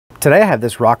Today I have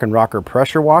this Rock&Rocker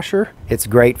pressure washer. It's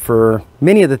great for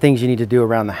many of the things you need to do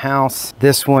around the house.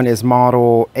 This one is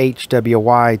model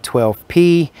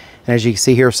HWY12P. And as you can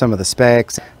see here, some of the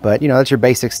specs, but you know, that's your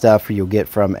basic stuff you'll get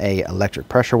from a electric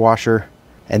pressure washer.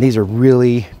 And these are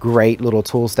really great little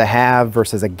tools to have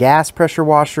versus a gas pressure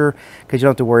washer, because you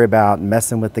don't have to worry about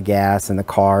messing with the gas and the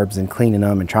carbs and cleaning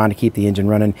them and trying to keep the engine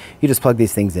running. You just plug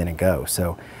these things in and go.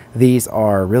 So these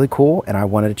are really cool, and I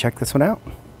wanted to check this one out.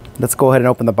 Let's go ahead and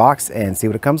open the box and see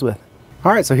what it comes with.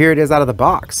 All right, so here it is out of the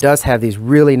box. It does have these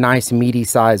really nice meaty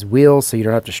sized wheels, so you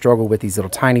don't have to struggle with these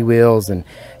little tiny wheels, and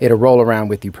it'll roll around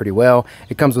with you pretty well.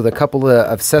 It comes with a couple of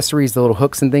accessories, the little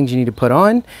hooks and things you need to put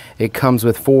on. It comes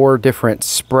with 4 different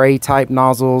spray type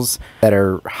nozzles that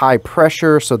are high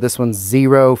pressure. So this one's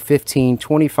 0, 15,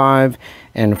 25,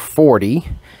 and 40.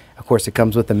 Of course, it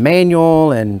comes with a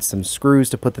manual and some screws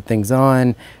to put the things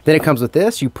on. Then it comes with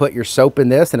this. You put your soap in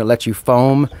this and it lets you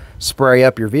foam spray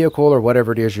up your vehicle or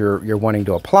whatever it is you're wanting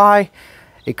to apply.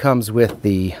 It comes with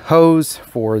the hose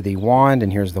for the wand,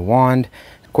 and here's the wand.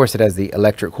 Of course, it has the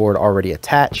electric cord already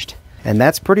attached. And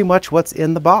that's pretty much what's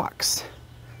in the box.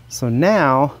 So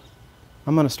now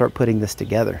I'm going to start putting this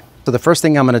together. So the first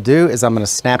thing I'm going to do is I'm going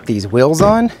to snap these wheels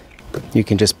on. You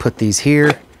can just put these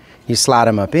here. You slide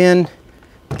them up in.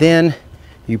 Then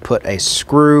you put a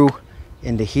screw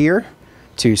into here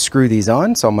to screw these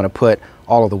on. So I'm going to put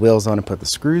all of the wheels on and put the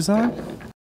screws on.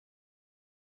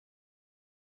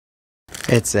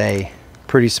 It's a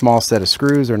pretty small set of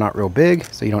screws. They're not real big,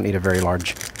 so you don't need a very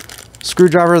large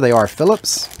screwdriver. They are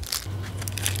Phillips.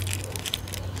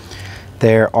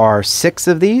 There are 6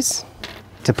 of these.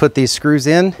 To put these screws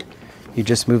in, you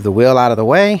just move the wheel out of the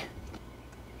way.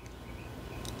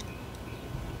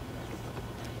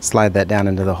 Slide that down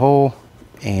into the hole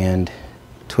and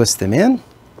twist them in.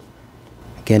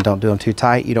 Again, don't do them too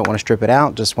tight. You don't want to strip it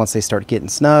out. Just once they start getting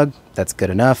snug, that's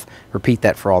good enough. Repeat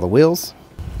that for all the wheels.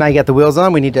 Now you got the wheels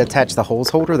on, we need to attach the hose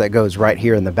holder that goes right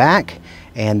here in the back,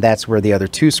 and that's where the other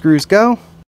 2 screws go.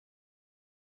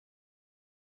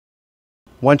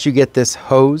 Once you get this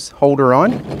hose holder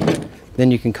on,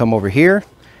 then you can come over here,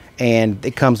 and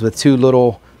it comes with 2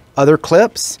 little other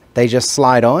clips. They just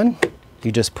slide on.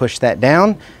 You just push that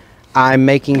down. I'm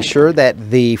making sure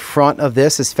that the front of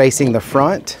this is facing the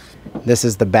front. This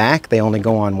is the back. They only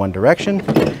go on one direction.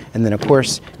 And then of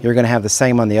course, you're gonna have the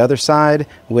same on the other side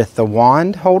with the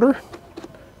wand holder.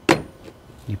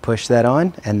 You push that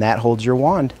on and that holds your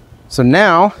wand. So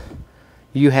now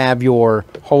you have your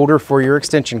holder for your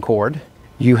extension cord.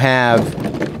 You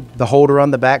have the holder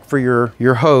on the back for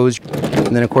your hose.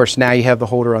 And then of course, now you have the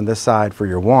holder on this side for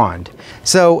your wand.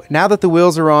 So now that the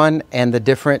wheels are on and the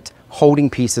different holding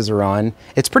pieces are on,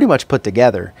 it's pretty much put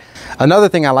together. Another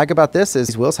thing I like about this is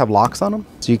these wheels have locks on them.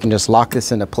 So you can just lock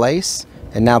this into place,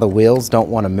 and now the wheels don't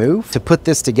want to move. To put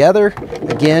this together,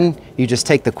 again, you just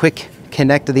take the quick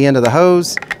connect to the end of the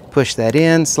hose, push that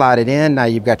in, slide it in. Now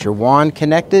you've got your wand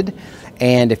connected.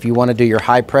 And if you want to do your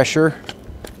high pressure,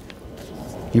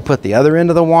 you put the other end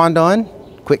of the wand on,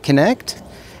 quick connect.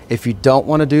 If you don't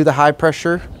want to do the high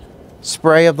pressure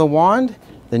spray of the wand,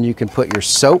 then you can put your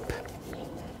soap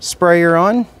sprayer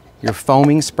on, your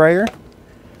foaming sprayer,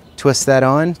 twist that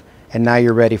on, and now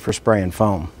you're ready for spraying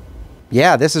foam.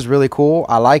 Yeah, this is really cool.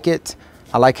 I like it.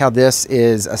 I like how this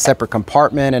is a separate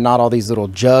compartment and not all these little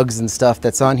jugs and stuff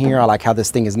that's on here. I like how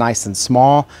this thing is nice and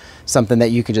small, something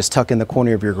that you can just tuck in the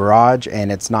corner of your garage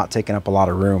and it's not taking up a lot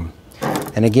of room.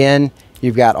 And again,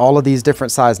 you've got all of these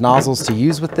different size nozzles to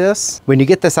use with this. When you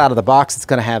get this out of the box, it's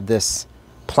gonna have this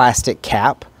plastic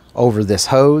cap over this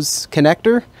hose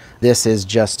connector. This is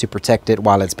just to protect it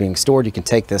while it's being stored. You can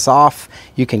take this off.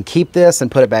 You can keep this and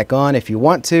put it back on if you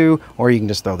want to, or you can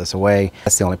just throw this away.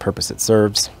 That's the only purpose it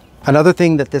serves. Another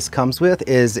thing that this comes with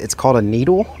is it's called a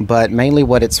needle, but mainly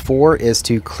what it's for is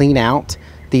to clean out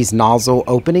these nozzle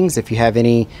openings. If you have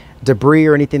any debris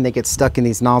or anything that gets stuck in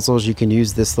these nozzles, you can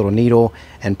use this little needle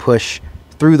and push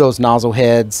through those nozzle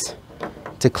heads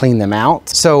to clean them out.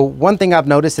 So one thing I've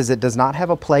noticed is it does not have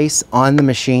a place on the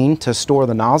machine to store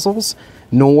the nozzles,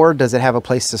 nor does it have a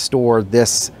place to store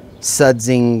this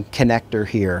sudsing connector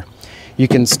here. You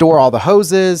can store all the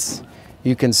hoses,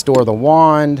 you can store the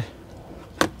wand,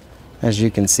 as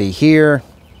you can see here.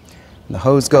 The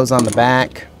hose goes on the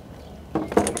back,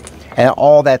 and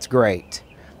all that's great.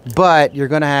 But you're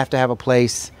gonna have to have a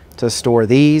place to store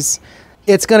these.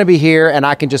 It's gonna be here, and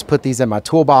I can just put these in my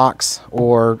toolbox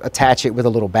or attach it with a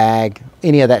little bag.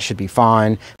 Any of that should be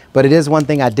fine. But it is one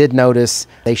thing I did notice,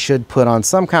 they should put on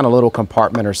some kind of little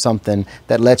compartment or something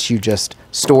that lets you just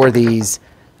store these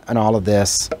and all of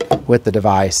this with the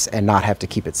device and not have to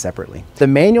keep it separately. The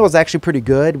manual is actually pretty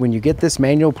good. When you get this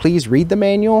manual, please read the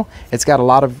manual. It's got a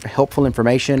lot of helpful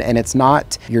information, and it's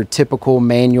not your typical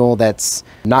manual that's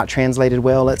not translated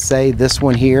well, let's say. This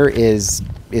one here is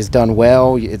done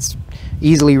well. It's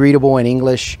easily readable in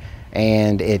English,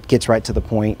 and it gets right to the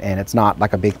point, and it's not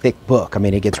like a big thick book. I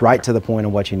mean, it gets right to the point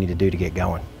of what you need to do to get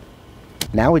going.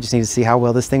 Now we just need to see how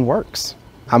well this thing works.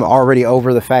 I'm already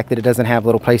over the fact that it doesn't have a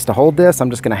little place to hold this. I'm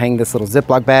just gonna hang this little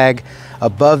Ziploc bag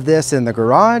above this in the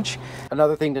garage.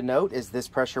 Another thing to note is this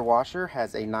pressure washer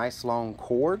has a nice long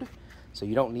cord, so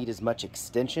you don't need as much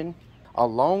extension,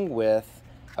 along with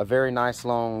a very nice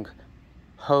long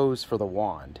hose for the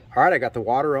wand. All right, I got the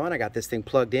water on. I got this thing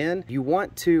plugged in. You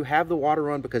want to have the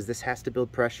water on because this has to build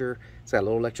pressure. It's got a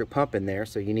little electric pump in there,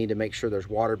 so you need to make sure there's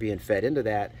water being fed into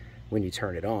that when you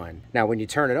turn it on. Now, when you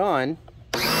turn it on,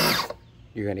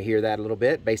 you're going to hear that a little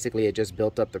bit. Basically, it just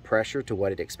built up the pressure to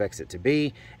what it expects it to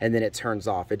be, and then it turns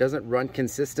off. It doesn't run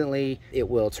consistently. It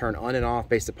will turn on and off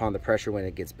based upon the pressure when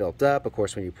it gets built up. Of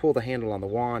course, when you pull the handle on the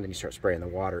wand and you start spraying the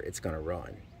water, it's going to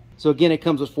run. So again, it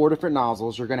comes with 4 different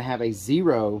nozzles. You're going to have a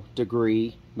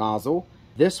 0-degree nozzle.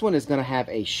 This one is going to have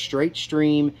a straight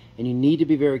stream, and you need to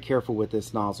be very careful with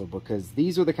this nozzle because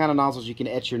these are the kind of nozzles you can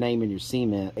etch your name in your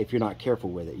cement. If you're not careful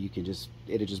with it,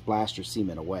 it'll just blast your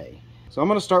cement away. So I'm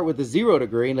going to start with the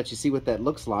 0-degree and let you see what that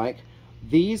looks like.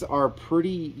 These are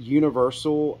pretty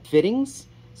universal fittings.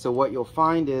 So what you'll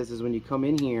find is when you come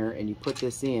in here and you put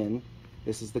this in,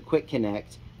 this is the quick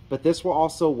connect. But this will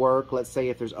also work, let's say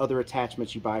if there's other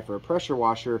attachments you buy for a pressure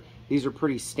washer, these are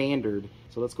pretty standard.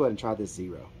 So let's go ahead and try this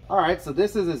 0. All right, so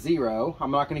this is a 0.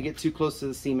 I'm not gonna get too close to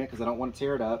the cement because I don't want to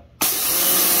tear it up. But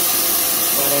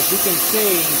as you can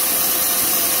see,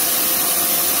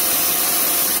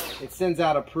 it sends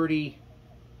out a pretty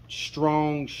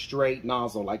strong, straight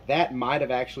nozzle. Like that might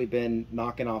have actually been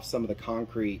knocking off some of the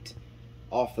concrete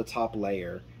off the top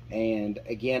layer. And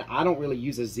again, I don't really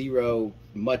use a 0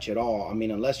 much at all. I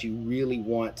mean, unless you really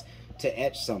want to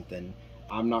etch something,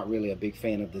 I'm not really a big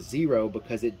fan of the 0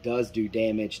 because it does do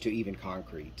damage to even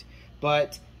concrete.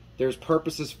 But there's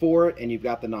purposes for it, and you've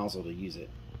got the nozzle to use it.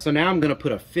 So now I'm gonna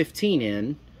put a 15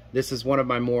 in. This is one of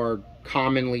my more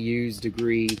commonly used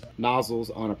degree nozzles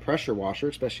on a pressure washer,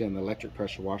 especially on the electric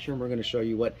pressure washer, and we're gonna show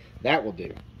you what that will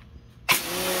do.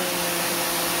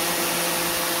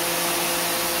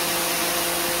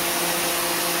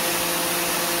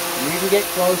 You can get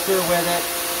closer with it.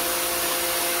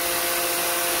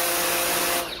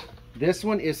 This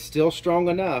one is still strong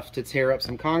enough to tear up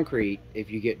some concrete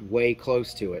if you get way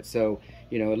close to it. So,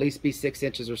 you know, at least be 6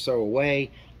 inches or so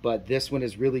away. But this one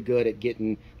is really good at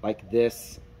getting like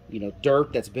this, you know,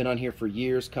 dirt that's been on here for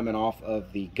years coming off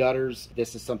of the gutters.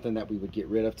 This is something that we would get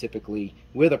rid of typically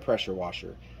with a pressure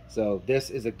washer. So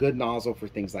this is a good nozzle for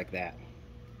things like that.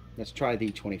 Let's try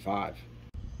the 25.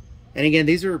 And again,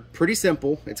 these are pretty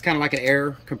simple. It's kind of like an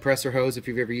air compressor hose if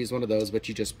you've ever used one of those, but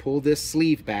you just pull this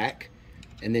sleeve back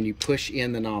and then you push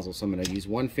in the nozzle. So I'm going to use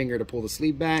one finger to pull the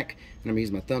sleeve back, and I'm going to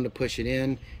use my thumb to push it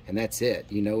in, and that's it.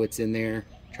 You know it's in there.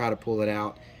 Try to pull it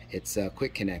out. It's a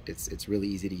quick connect. It's really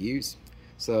easy to use.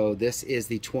 So this is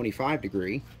the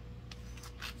 25-degree.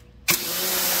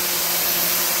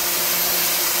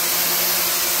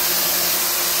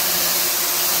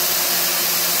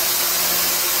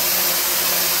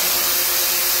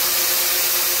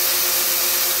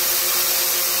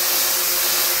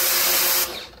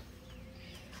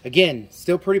 Again,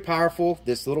 still pretty powerful.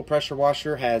 This little pressure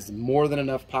washer has more than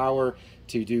enough power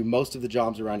to do most of the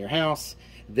jobs around your house.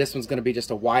 This one's going to be just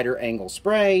a wider angle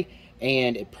spray,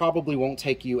 and it probably won't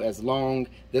take you as long.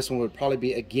 This one would probably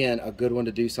be, again, a good one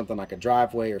to do something like a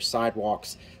driveway or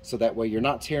sidewalks, so that way you're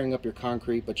not tearing up your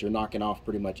concrete, but you're knocking off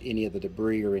pretty much any of the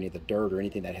debris or any of the dirt or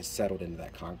anything that has settled into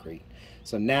that concrete.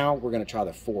 So now we're going to try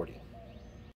the 40.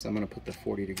 So I'm going to put the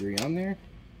 40-degree on there,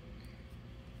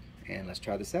 and let's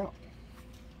try this out.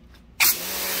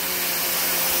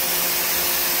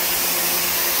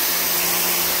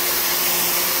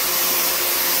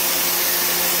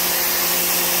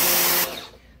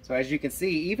 So as you can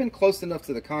see, even close enough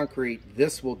to the concrete,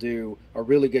 this will do a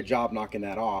really good job knocking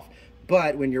that off.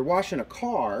 But when you're washing a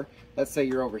car, let's say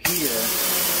you're over here, you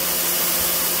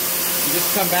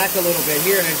just come back a little bit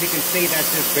here, and as you can see,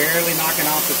 that's just barely knocking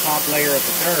off the top layer of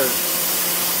the dirt.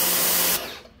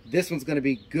 This one's going to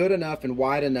be good enough and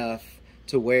wide enough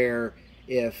to where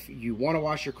If you want to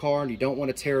wash your car and you don't want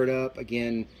to tear it up,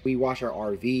 again, we wash our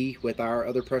RV with our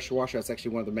other pressure washer. That's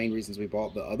actually one of the main reasons we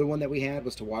bought the other one that we had,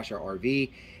 was to wash our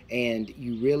RV. And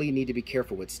you really need to be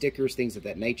careful with stickers, things of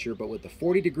that nature. But with the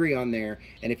 40-degree on there,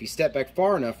 and if you step back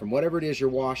far enough from whatever it is you're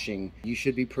washing, you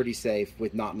should be pretty safe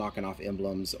with not knocking off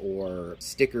emblems or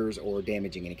stickers or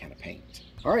damaging any kind of paint.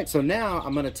 All right, so now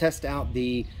I'm going to test out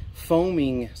the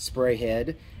foaming spray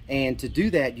head. And to do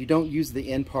that, you don't use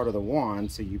the end part of the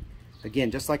wand. So you,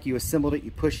 again, just like you assembled it,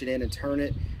 you push it in and turn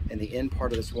it, and the end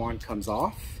part of this wand comes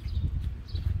off.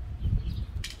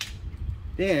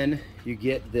 Then you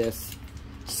get this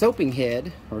soaping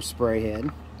head, or spray head,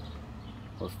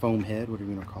 or foam head, whatever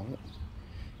you want to call it.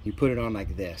 You put it on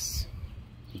like this.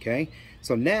 Okay,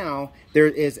 so now there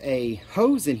is a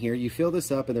hose in here. You fill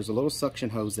this up, and there's a little suction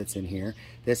hose that's in here.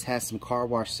 This has some car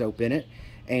wash soap in it,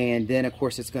 and then of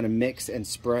course it's going to mix and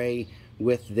spray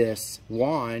with this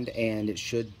wand, and it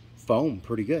should foam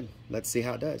pretty good. Let's see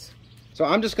how it does. So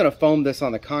I'm just going to foam this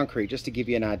on the concrete just to give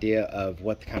you an idea of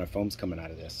what kind of foam's coming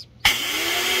out of this.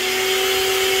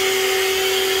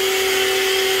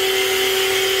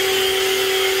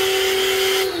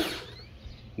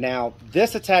 Now,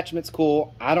 this attachment's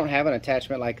cool. I don't have an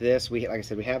attachment like this. Like I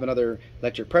said, we have another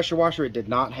electric pressure washer. It did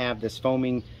not have this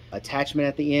foaming attachment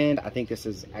at the end. I think this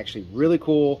is actually really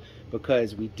cool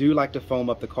because we do like to foam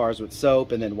up the cars with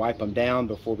soap and then wipe them down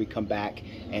before we come back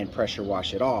and pressure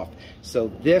wash it off.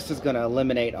 So this is going to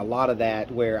eliminate a lot of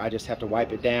that, where I just have to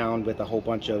wipe it down with a whole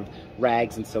bunch of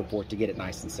rags and so forth to get it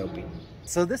nice and soapy.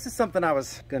 So this is something I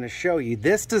was going to show you.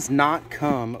 This does not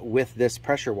come with this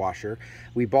pressure washer.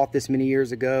 We bought this many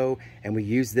years ago and we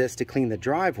use this to clean the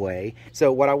driveway.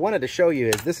 So what I wanted to show you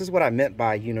is, this is what I meant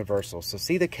by universal. So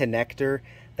see the connector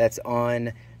that's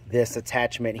on this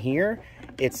attachment here?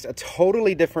 It's a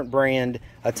totally different brand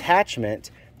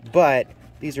attachment, but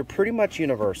these are pretty much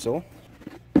universal.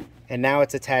 And now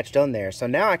it's attached on there. So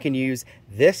now I can use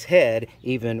this head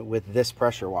even with this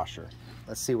pressure washer.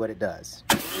 Let's see what it does.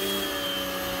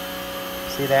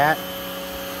 See that?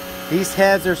 These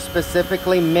heads are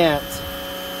specifically meant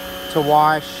to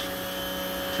wash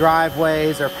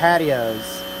driveways or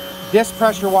patios. This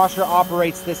pressure washer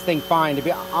operates this thing fine. To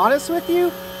be honest with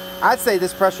you, I'd say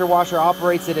this pressure washer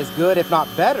operates it as good, if not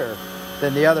better,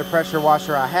 than the other pressure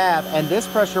washer I have. And this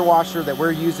pressure washer that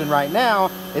we're using right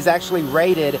now is actually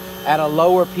rated at a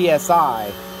lower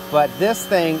PSI, but this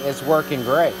thing is working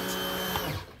great.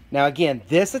 Now again,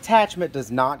 this attachment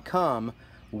does not come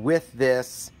with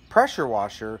this pressure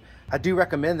washer. I do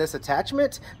recommend this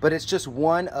attachment, but it's just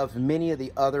one of many of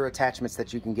the other attachments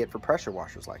that you can get for pressure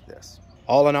washers like this.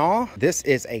 All in all, this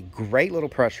is a great little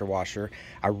pressure washer.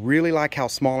 I really like how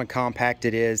small and compact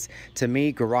it is. To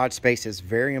me, garage space is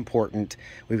very important.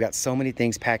 We've got so many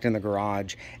things packed in the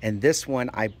garage, and this one,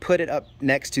 I put it up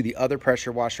next to the other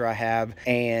pressure washer I have,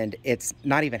 and it's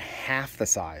not even half the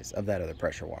size of that other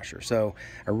pressure washer. So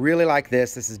I really like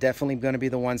this. This is definitely going to be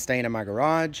the one staying in my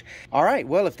garage. All right,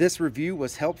 well, if this review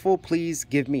was helpful, please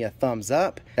give me a thumbs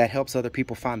up. That helps other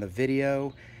people find the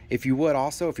video. If you would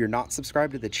also, if you're not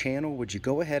subscribed to the channel, would you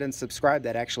go ahead and subscribe?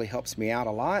 That actually helps me out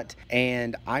a lot.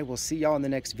 And I will see y'all in the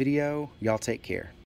next video. Y'all take care.